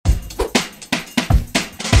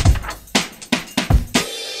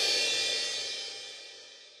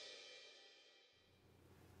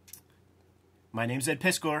My name's Ed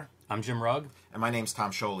Piskor. I'm Jim Rugg. And my name's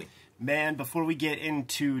Tom Scioli. Man, before we get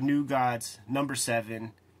into New Gods, number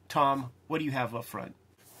 7, Tom, what do you have up front?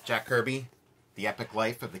 Jack Kirby, The Epic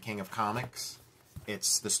Life of the King of Comics.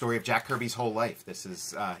 It's the story of Jack Kirby's whole life. This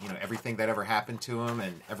is, everything that ever happened to him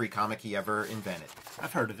and every comic he ever invented.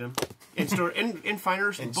 I've heard of him. In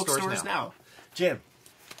finders and bookstores now. Jim.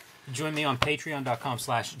 Join me on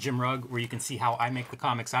patreon.com/Jim Rugg, where you can see how I make the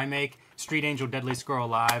comics I make. Street Angel, Deadliest Girl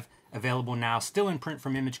Alive, available now, still in print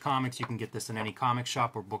from Image Comics. You can get this in any comic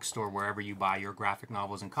shop or bookstore, wherever you buy your graphic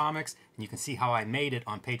novels and comics. And you can see how I made it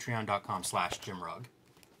on patreon.com/Jim Rugg.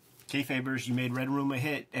 Kayfabers, you made Red Room a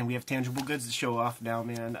hit, and we have tangible goods to show off now,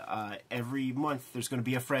 man. Every month there's going to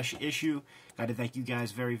be a fresh issue. Got to thank you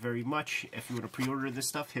guys very, very much. If you want to pre-order this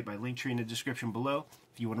stuff, hit my link tree in the description below.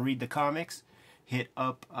 If you want to read the comics, hit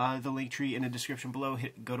up the link tree in the description below.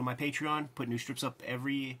 Go to my Patreon. Put new strips up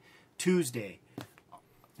every Tuesday.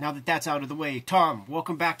 Now that that's out of the way, Tom,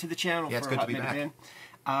 welcome back to the channel. Yeah, it's good to be back.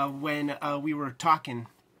 Man. When we were talking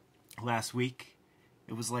last week,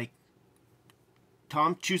 it was like,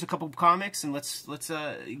 Tom, choose a couple of comics and let's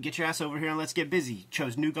get your ass over here and let's get busy.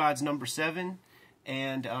 Chose New Gods number 7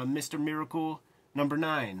 and Mr. Miracle number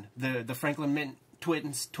 9, the Franklin Mint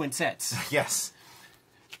twin sets. Yes.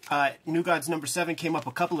 New Gods number 7 came up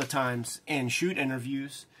a couple of times in shoot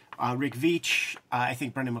interviews. Rick Veitch, I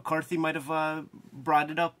think Brendan McCarthy might have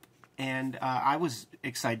brought it up, and I was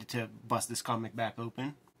excited to bust this comic back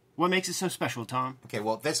open. What makes it so special, Tom? Okay,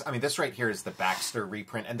 well, this right here is the Baxter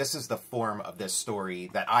reprint, and this is the form of this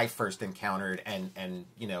story that I first encountered and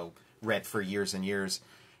read for years and years.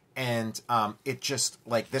 And it just,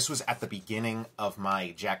 like, this was at the beginning of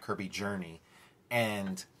my Jack Kirby journey,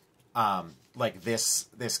 and like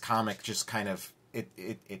this comic just kind of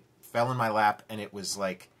it fell in my lap, and it was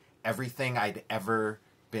like everything I'd ever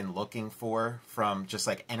been looking for from just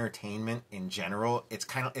like entertainment in general. It's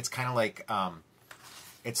kind of like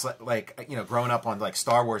it's like growing up on like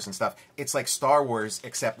Star Wars and stuff. It's like Star Wars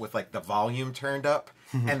except with like the volume turned up.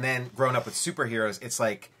 And then growing up with superheroes, it's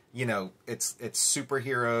like, it's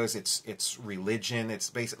superheroes, it's religion,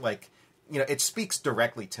 it's basically like, it speaks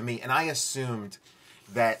directly to me. And I assumed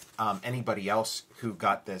that anybody else who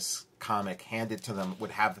got this comic handed to them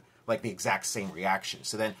would have like the exact same reaction.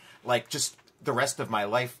 So then, like, just the rest of my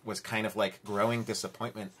life was kind of like growing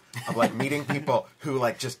disappointment of like meeting people who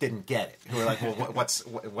like just didn't get it, who were like, well,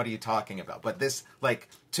 what are you talking about? But this, like,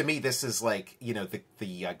 to me, this is like,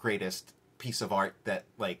 the greatest piece of art that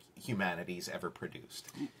like humanity's ever produced.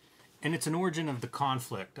 And it's an origin of the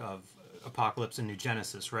conflict of Apocalypse and New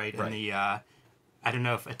Genesis, right? And the I don't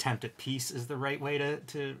know if attempt at peace is the right way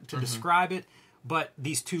to describe it, but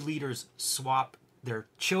these two leaders swap their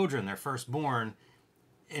children, their firstborn,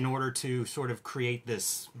 in order to sort of create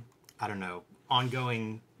this, I don't know,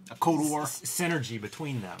 ongoing a Cold War synergy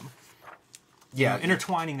between them. Yeah,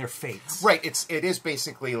 intertwining their fates. Right. It is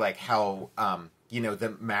basically like how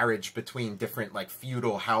the marriage between different like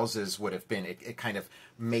feudal houses would have been. It kind of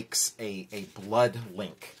makes a blood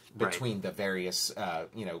link between the various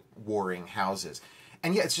warring houses.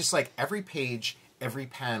 And yeah, it's just like every page, every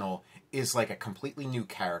panel is like a completely new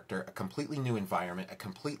character, a completely new environment, a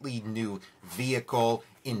completely new vehicle,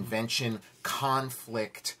 invention,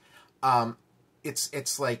 conflict.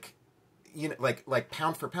 It's like, like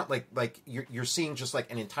pound for pound, like you're seeing just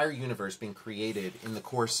like an entire universe being created in the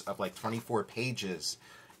course of like 24 pages,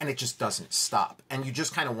 and it just doesn't stop. And you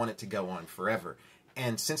just kind of want it to go on forever.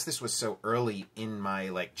 And since this was so early in my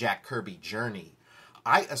like Jack Kirby journey,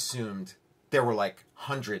 I assumed there were like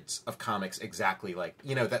hundreds of comics exactly like,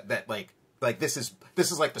 that like this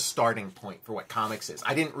is like the starting point for what comics is.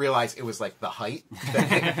 I didn't realize it was like the height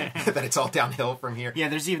that it's all downhill from here. Yeah,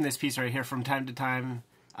 there's even this piece right here. From time to time,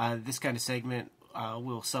 this kind of segment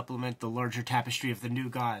will supplement the larger tapestry of the New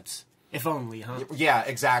Gods. If only, huh? Yeah,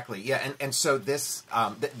 exactly. Yeah, and so this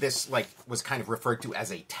this like was kind of referred to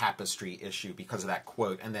as a tapestry issue because of that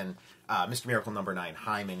quote. And then Mr. Miracle number 9,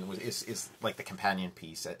 Hyman, is like the companion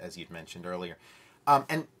piece, as you'd mentioned earlier.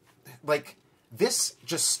 And like this,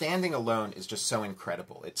 just standing alone, is just so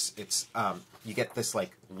incredible. It's you get this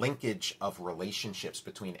like linkage of relationships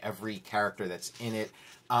between every character that's in it,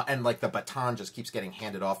 and like the baton just keeps getting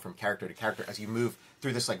handed off from character to character as you move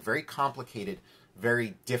through this like very complicated,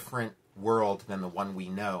 very different world than the one we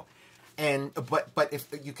know. And but if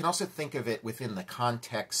you can also think of it within the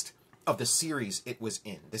context of the series it was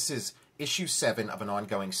in. This is issue 7 of an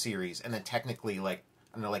ongoing series, and then technically like,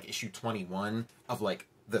 I don't know, like issue 21 of like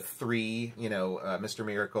the 3, Mr.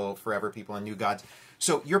 Miracle, Forever People, and New Gods.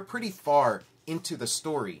 So you're pretty far into the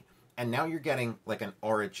story, and now you're getting like an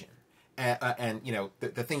origin. And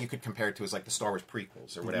the thing you could compare it to is like the Star Wars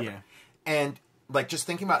prequels or whatever. Yeah. And like just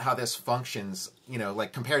thinking about how this functions, you know,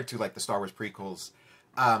 like compared to like the Star Wars prequels,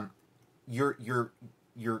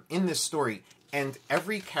 you're in this story, and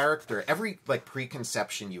every character, every like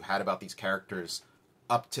preconception you had about these characters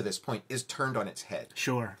up to this point is turned on its head.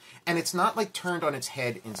 Sure. And it's not like turned on its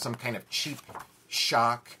head in some kind of cheap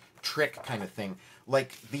shock trick kind of thing.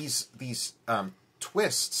 Like these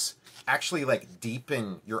twists actually like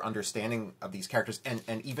deepen your understanding of these characters, and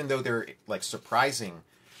even though they're like surprising,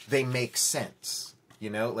 they make sense. You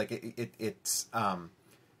know, like it's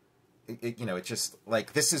you know, it's just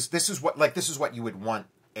like this is what you would want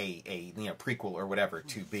a you know prequel or whatever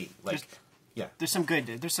to be like. There's some good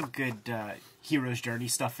hero's journey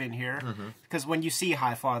stuff in here, because when you see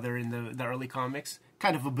Highfather in the early comics,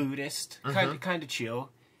 kind of a Buddhist, kind of chill,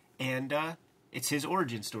 and it's his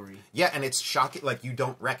origin story. Yeah, and it's shocking. Like, you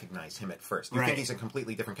don't recognize him at first. You think he's a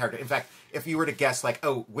completely different character. In fact, if you were to guess, like,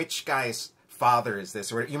 oh, which guy's father is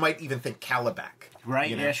this, or you might even think Calabac. Right.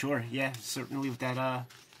 You know? Yeah. Sure. Yeah. Certainly with that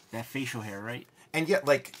facial hair. Right. And yet,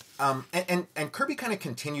 like, and Kirby kind of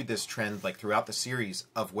continued this trend, like, throughout the series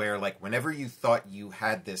of where, like, whenever you thought you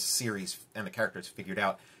had this series and the characters figured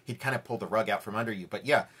out, he'd kind of pull the rug out from under you. But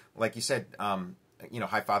yeah, like you said, you know,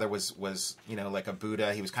 Highfather was you know, like a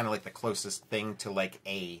Buddha. He was kind of like the closest thing to like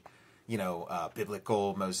a, you know,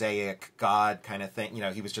 biblical Mosaic God kind of thing. You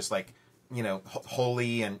know, he was just like, you know,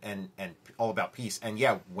 holy and all about peace. And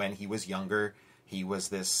yeah, when he was younger, he was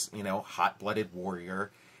this, you know, hot-blooded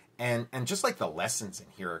warrior. And just like the lessons in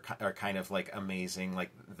here are kind of like amazing.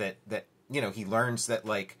 Like that you know, he learns that,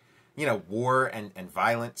 like, you know, war and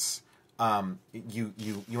violence, you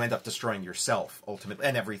end up destroying yourself ultimately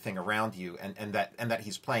and everything around you, and that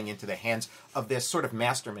he's playing into the hands of this sort of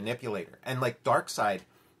master manipulator. And like Darkseid,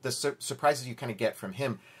 the surprises you kind of get from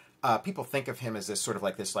him, people think of him as this sort of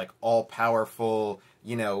like this like all powerful,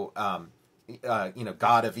 you know,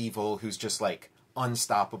 god of evil who's just like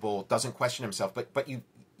unstoppable, doesn't question himself. But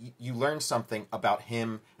you learn something about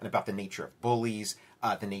him and about the nature of bullies,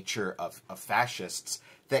 the nature of fascists,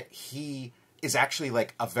 that he is actually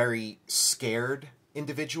like a very scared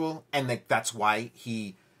individual, and like that's why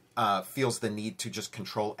he feels the need to just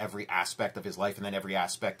control every aspect of his life and then every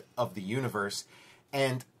aspect of the universe.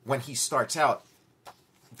 And when he starts out,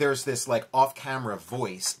 there's this like off-camera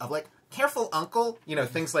voice of like, "Careful, Uncle," you know,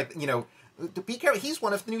 things like, you know, "Be careful, he's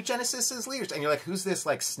one of the New Genesis's leaders," and you're like, who's this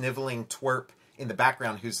like sniveling twerp in the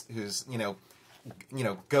background who's you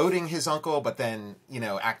know, goading his uncle, but then, you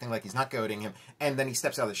know, acting like he's not goading him. And then he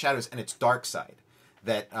steps out of the shadows, and it's Darkseid,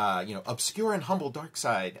 that you know, obscure and humble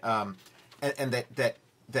Darkseid, and that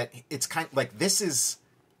it's kind of like this is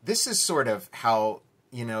sort of how,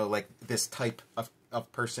 you know, like this type of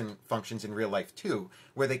person functions in real life too,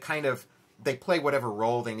 where they play whatever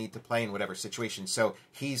role they need to play in whatever situation. So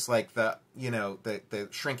he's like the, you know, the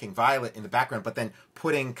shrinking violet in the background, but then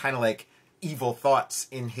putting kind of like evil thoughts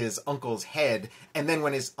in his uncle's head, and then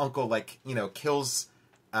when his uncle, like, you know, kills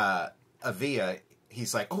Avia,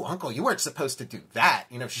 he's like, "Oh, Uncle, you weren't supposed to do that,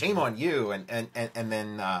 you know, shame on you," and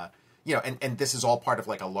then you know, and this is all part of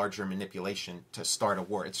like a larger manipulation to start a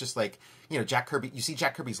war. It's just like, you know, Jack Kirby, you see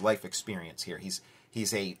Jack Kirby's life experience here. He's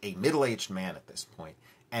a middle-aged man at this point,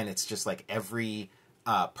 and it's just like every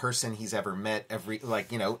person he's ever met, every,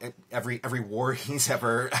 like, you know, every war he's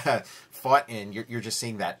ever fought in, you're just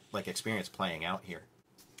seeing that like experience playing out here.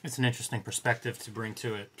 It's an interesting perspective to bring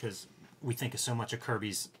to it, because we think of so much of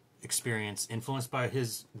Kirby's experience influenced by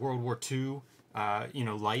his World War II, you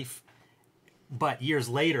know, life. But years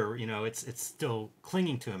later, you know, it's still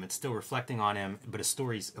clinging to him. It's still reflecting on him. But his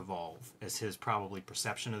stories evolve as his probably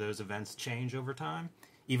perception of those events change over time,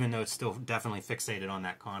 even though it's still definitely fixated on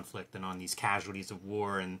that conflict and on these casualties of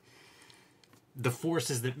war and the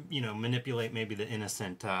forces that, you know, manipulate maybe the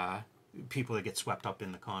innocent people that get swept up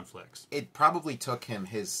in the conflicts. It probably took him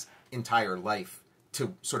his entire life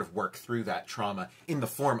to sort of work through that trauma in the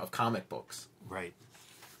form of comic books. Right.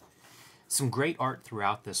 Some great art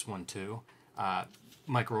throughout this one, too.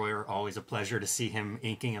 Mike Royer, always a pleasure to see him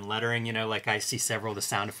inking and lettering. You know, like I see several of the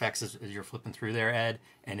sound effects as you're flipping through there, Ed,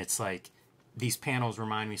 and it's like these panels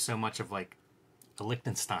remind me so much of like a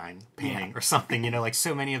Liechtenstein painting or something. You know, like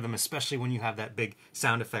so many of them, especially when you have that big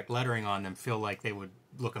sound effect lettering on them, feel like they would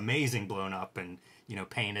look amazing blown up and, you know,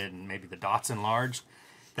 painted and maybe the dots enlarged.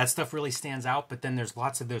 That stuff really stands out, but then there's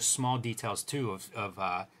lots of those small details too of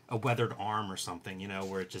a weathered arm or something, you know,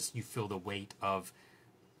 where it just, you feel the weight of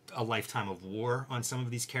a lifetime of war on some of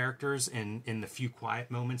these characters and in the few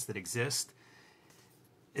quiet moments that exist.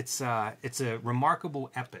 It's a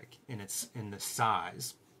remarkable epic in the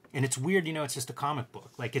size, and it's weird, you know, it's just a comic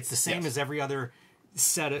book. Like, it's the same as every other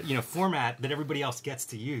set of, format that everybody else gets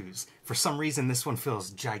to use. For some reason, this one feels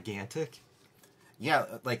gigantic. Yeah,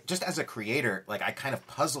 like, just as a creator, like, I kind of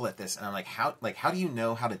puzzle at this, and I'm like, how do you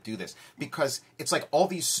know how to do this? Because it's like all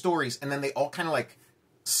these stories, and then they all kind of like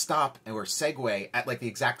stop or segue at like the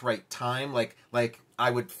exact right time. Like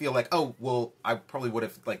I would feel like, oh, well, I probably would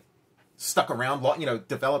have like stuck around,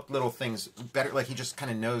 developed little things better. Like, he just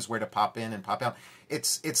kind of knows where to pop in and pop out.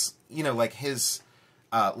 It's like his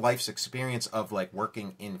life's experience of like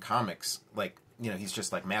working in comics. Like, he's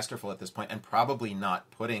just like masterful at this point, and probably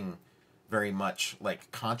not putting very much like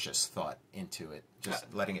conscious thought into it,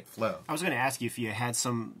 just letting it flow. I was going to ask you if you had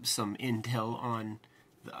some intel on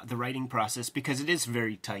the writing process, because it is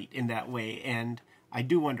very tight in that way, and I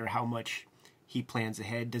do wonder how much he plans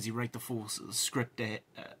ahead. Does he write the full script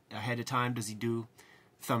ahead of time? Does he do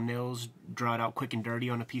thumbnails, draw it out quick and dirty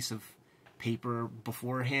on a piece of paper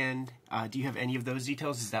beforehand? Do you have any of those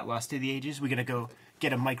details? Is that lost to the ages? We're going to go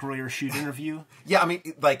get a Mike Royer shoot interview? Yeah, I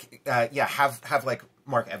mean, like, have like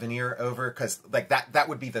Mark Evanier over, because like that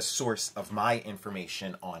would be the source of my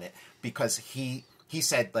information on it, because he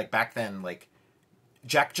said like back then, like,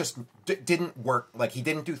 Jack just didn't work, like, he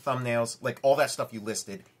didn't do thumbnails, like, all that stuff you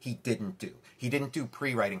listed, he didn't do. He didn't do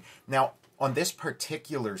pre-writing. Now, on this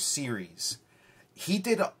particular series, he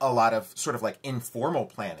did a lot of sort of like informal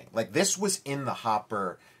planning. Like, this was in the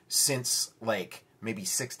hopper since like maybe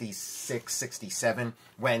 66, 67,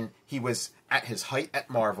 when he was at his height at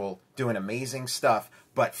Marvel, doing amazing stuff,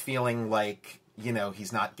 but feeling like,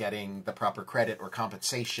 he's not getting the proper credit or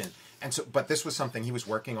compensation. And so, but this was something he was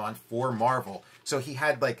working on for Marvel. So he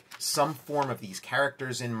had like some form of these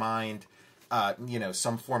characters in mind,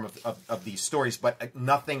 some form of these stories, but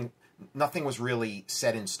nothing was really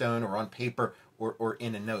set in stone or on paper or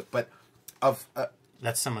in a note. But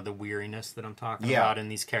that's some of the weariness that I'm talking about in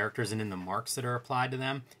these characters and in the marks that are applied to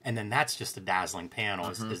them. And then that's just a dazzling panel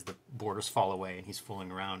as the borders fall away and he's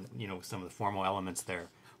fooling around, with some of the formal elements there.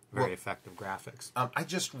 Very effective graphics. I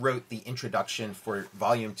just wrote the introduction for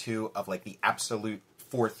Volume 2 of like the Absolute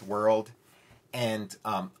Fourth World. And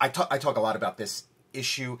I talk a lot about this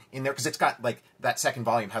issue in there, because it's got like, that second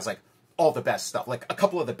volume has like all the best stuff. Like, a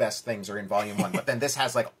couple of the best things are in Volume 1, but then this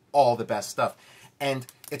has like all the best stuff. And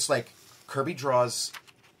it's like, Kirby draws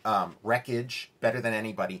wreckage better than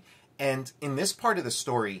anybody. And in this part of the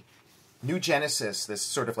story, New Genesis, this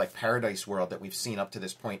sort of like paradise world that we've seen up to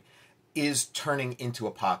this point, is turning into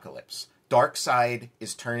Apocalypse. Darkseid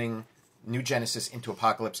is turning New Genesis into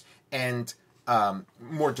Apocalypse. And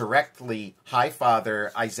more directly,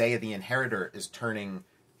 Highfather, Isaiah the Inheritor, is turning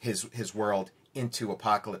his world into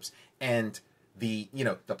Apocalypse. And the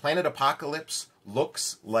planet Apocalypse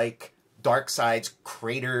looks like Darkseid's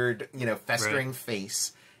cratered, festering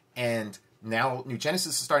face. And now New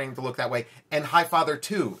Genesis is starting to look that way. And Highfather,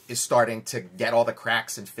 too, is starting to get all the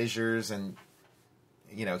cracks and fissures, and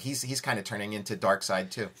he's kind of turning into Darkseid,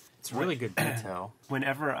 too. It's really good detail.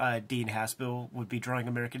 Whenever Dean Haspel would be drawing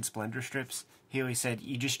American Splendor strips, he always said,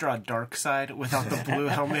 "You just draw Darkseid without the blue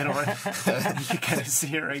helmet on." You kind of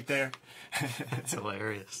see it right there. It's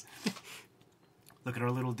hilarious. Look at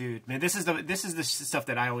our little dude, man. This is the stuff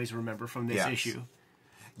that I always remember from this issue.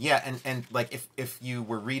 Yeah, and like if you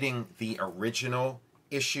were reading the original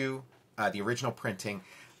issue, the original printing,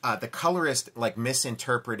 the colorist like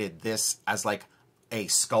misinterpreted this as like a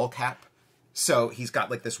skull cap. So he's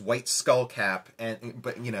got like this white skull cap,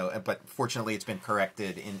 but fortunately it's been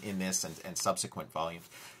corrected in this and subsequent volumes.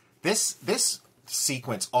 This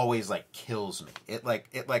sequence always like kills me. It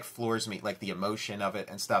like floors me, like the emotion of it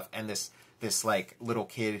and stuff. And this like little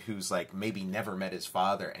kid who's like maybe never met his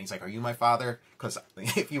father, and he's like, "Are you my father? Because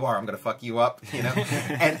if you are, I'm gonna fuck you up," and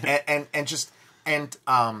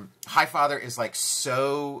Highfather is like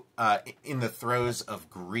so in the throes of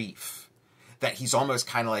grief that he's almost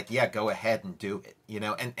kind of like, yeah, go ahead and do it,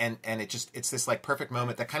 and it's this like perfect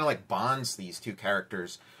moment that kind of like bonds these two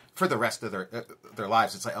characters for the rest of their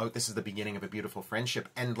lives. It's like, oh, this is the beginning of a beautiful friendship,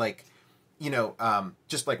 and like,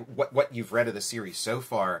 just like what you've read of the series so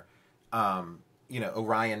far,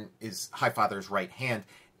 Orion is Highfather's right hand,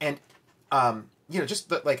 and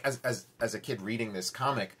just like as a kid reading this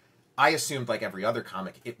comic, I assumed, like every other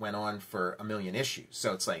comic, it went on for a million issues.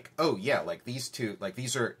 So it's like, oh yeah, like these two, like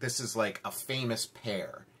this is like a famous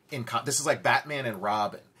pair this is like Batman and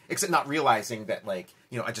Robin, except not realizing that, like,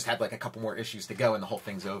 I just had like a couple more issues to go and the whole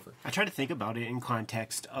thing's over. I try to think about it in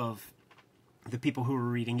context of the people who were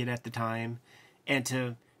reading it at the time, and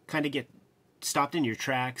to kind of get stopped in your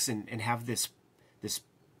tracks and have this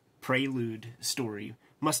prelude story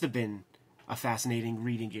must have been a fascinating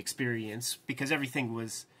reading experience, because everything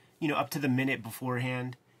was, up to the minute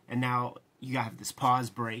beforehand, and now you have this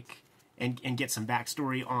pause break, and get some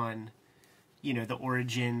backstory on, you know, the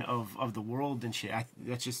origin of the world and shit.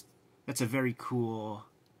 That's a very cool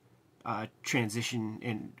transition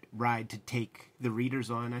and ride to take the readers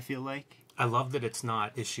on, I feel like. I love that it's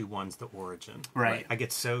not issue 1's the origin. Right. I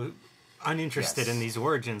get so uninterested in these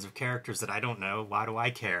origins of characters that I don't know. Why do I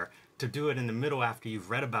care? To do it in the middle after you've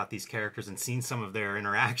read about these characters and seen some of their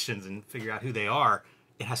interactions and figure out who they are,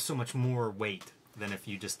 it has so much more weight than if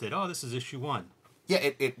you just did, oh, this is issue 1. Yeah,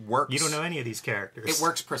 it works. You don't know any of these characters. It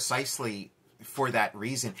works precisely for that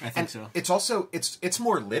reason. I think so. It's also, it's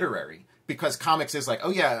more literary. Because comics is like, oh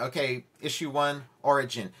yeah, okay, issue 1,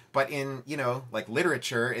 origin. But in, you know, like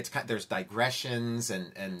literature, it's there's digressions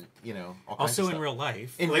and you know, all kinds also of in stuff. real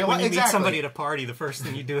life. In like real when life, you meet exactly. somebody at a party, the first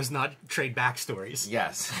thing you do is not trade backstories.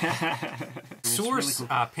 Yes. Source really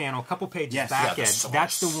cool. Panel, a couple pages Yes. back, Yeah, Ed. the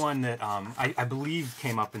That's the source. one that I believe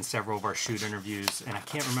came up in several of our shoot interviews, and I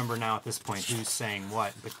can't remember now at this point who's saying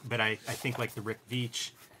what, but I think like the Rick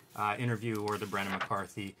Veitch interview or the Brennan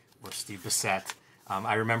McCarthy or Steve Bissett.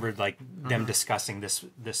 I remembered like them discussing this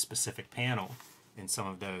specific panel in some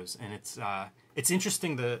of those, and it's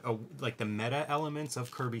interesting like the meta elements of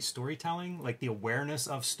Kirby's storytelling, like the awareness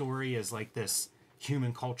of story as like this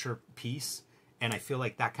human culture piece, and I feel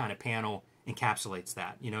like that kind of panel encapsulates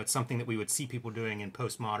that. You know, it's something that we would see people doing in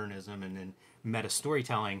postmodernism and in meta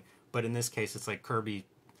storytelling, but in this case, it's like Kirby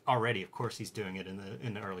already. Of course, he's doing it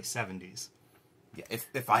in the early 70s. Yeah,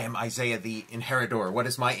 if I am Isaiah the inheritor, what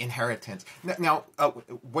is my inheritance? Now,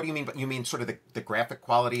 what do you mean? But you mean sort of the graphic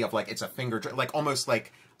quality of like it's a finger, like almost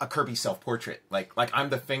like a Kirby self-portrait, like I'm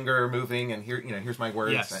the finger moving, and here, you know, here's my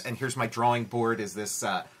words, Yes. and here's my drawing board is this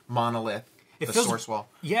monolith, the source wall.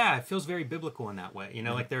 Yeah, it feels very biblical in that way. You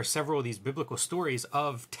know, like there are several of these biblical stories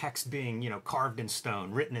of text being, you know, carved in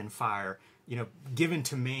stone, written in fire, you know, given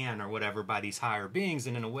to man or whatever by these higher beings,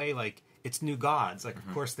 and in a way, like it's new gods. Like,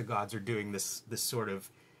 of course, the gods are doing this sort of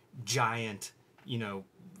giant, you know,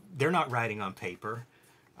 they're not writing on paper.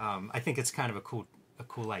 I think it's kind of a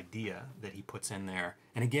cool idea that he puts in there.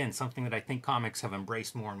 And again, something that I think comics have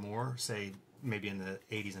embraced more and more, say maybe in the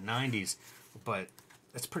 80s and 90s, but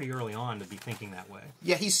it's pretty early on to be thinking that way.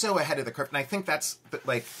 Yeah, he's so ahead of the curve, and I think that's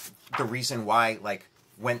like the reason why, like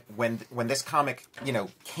when this comic, you know,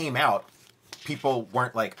 came out, people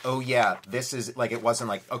weren't like, oh yeah, this is like, it wasn't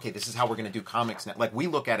like, okay, this is how we're going to do comics now. Like we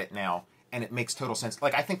look at it now, and it makes total sense.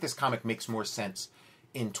 Like I think this comic makes more sense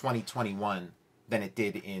in 2021 than it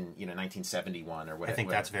did in, you know, 1971 or whatever. I think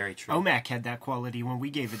that's very true. OMAC had that quality when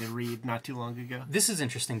we gave it a read not too long ago. This is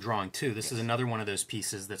interesting drawing too. This is another one of those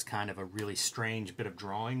pieces that's kind of a really strange bit of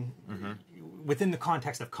drawing within the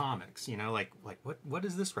context of comics. You know, like what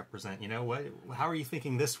does this represent? You know, how are you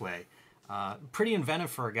thinking this way? Pretty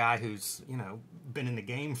inventive for a guy who's, you know, been in the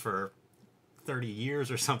game for 30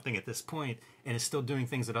 years or something at this point, and is still doing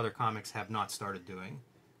things that other comics have not started doing.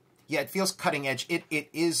 Yeah, it feels cutting edge. It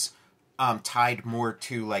is tied more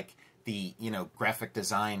to like the, you know, graphic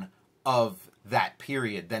design of that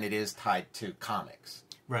period than it is tied to comics.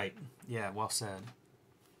 Right. Yeah, well said.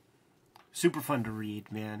 Super fun to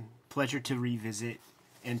read, man. Pleasure to revisit.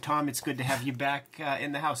 And Tom, it's good to have you back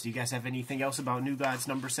in the house. Do you guys have anything else about New Gods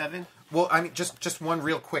number 7? Well, I mean, just one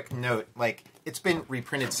real quick note. Like, it's been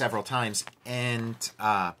reprinted several times, and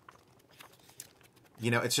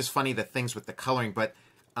you know, it's just funny the things with the coloring. But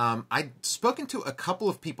I'd spoken to a couple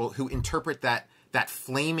of people who interpret that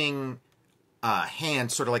flaming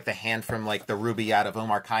hand, sort of like the hand from like the Rubaiyat of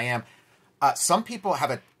Omar Khayyam. Some people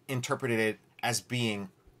have interpreted it as being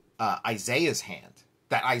Isaiah's hand.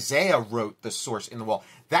 That Isaiah wrote the source in the wall.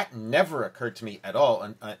 That never occurred to me at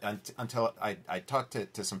all until I talked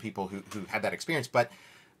to some people who had that experience. But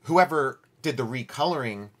whoever did the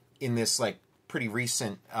recoloring in this like pretty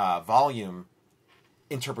recent volume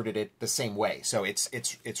interpreted it the same way. So it's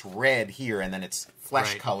red here, and then it's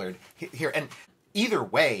flesh colored here, and either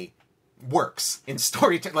way works in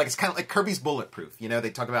storytelling. Like it's kind of like Kirby's bulletproof. You know, they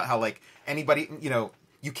talk about how like anybody, you know,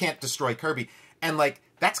 you can't destroy Kirby, and like.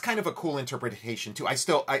 That's kind of a cool interpretation too.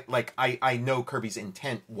 I know Kirby's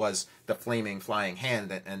intent was the flaming flying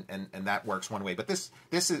hand, and that works one way. But this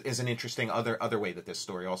is an interesting other way that this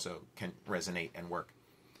story also can resonate and work.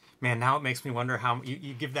 Man, now it makes me wonder how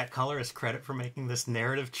you give that colorist credit for making this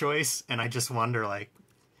narrative choice, and I just wonder, like,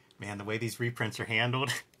 man, the way these reprints are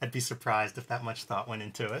handled, I'd be surprised if that much thought went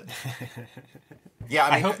into it. Yeah,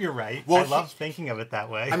 I mean, I hope you're right. Well, I love thinking of it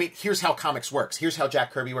that way. I mean, here's how comics works. Here's how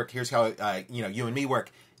Jack Kirby worked. Here's how you know, you and me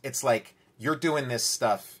work. It's like you're doing this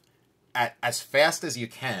stuff as fast as you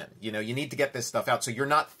can. You know, you need to get this stuff out. So you're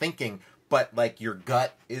not thinking, but like your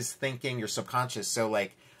gut is thinking, your subconscious. So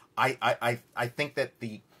like I think that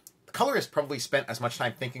colorist probably spent as much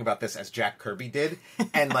time thinking about this as Jack Kirby did,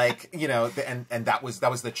 and like and that was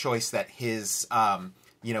the choice that his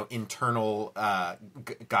internal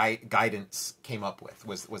guidance came up with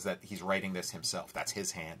was that he's writing this himself. That's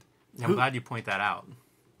his hand. I'm glad you point that out.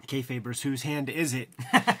 Kayfabers, whose hand is it?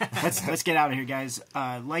 Let's get out of here, guys.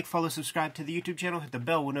 Like, follow, subscribe to the YouTube channel. Hit the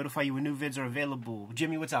bell. We'll notify you when new vids are available.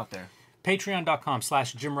 Jimmy, what's out there?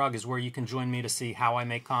 Patreon.com/JimRugg is where you can join me to see how I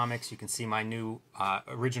make comics. You can see my new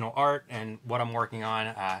original art and what I'm working on,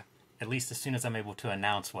 at least as soon as I'm able to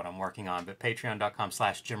announce what I'm working on. But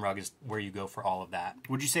Patreon.com/JimRugg is where you go for all of that.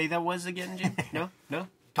 Would you say that was again, Jim? No?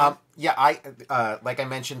 Like I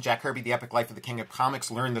mentioned, Jack Kirby, The Epic Life of the King of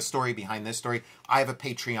Comics, learn the story behind this story. I have a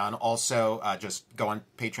Patreon also. Just go on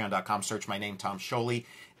patreon.com, search my name, Tom Scioli,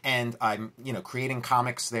 and I'm, creating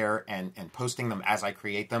comics there and posting them as I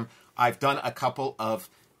create them. I've done a couple of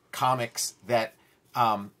comics that,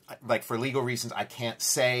 like for legal reasons, I can't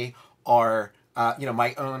say are,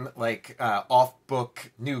 my own,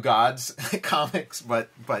 off-book New Gods comics, but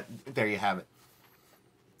there you have it.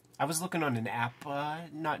 I was looking on an app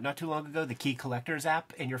not too long ago, the Key Collectors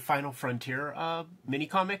app, and your Final Frontier mini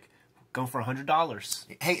comic going for $100.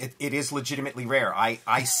 Hey, it is legitimately rare.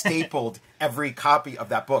 I stapled every copy of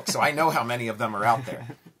that book, so I know how many of them are out there.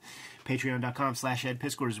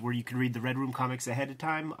 Patreon.com/EdPiscor is where you can read the Red Room comics ahead of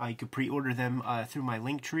time. You can pre-order them through my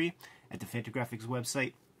link tree at the Fantagraphics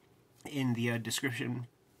website in the description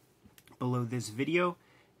below this video.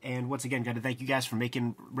 And once again, got to thank you guys for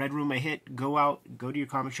making Red Room a hit. Go out, go to your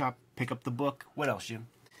comic shop, pick up the book. What else, Jim?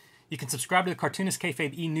 You can subscribe to the Cartoonist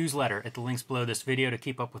Kayfabe e-newsletter at the links below this video to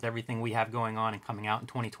keep up with everything we have going on and coming out in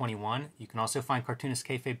 2021. You can also find Cartoonist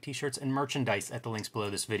Kayfabe t-shirts and merchandise at the links below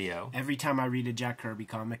this video. Every time I read a Jack Kirby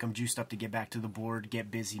comic, I'm juiced up to get back to the board, get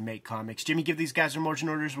busy, make comics. Jimmy, give these guys their margin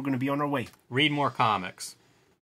orders. We're going to be on our way. Read more comics.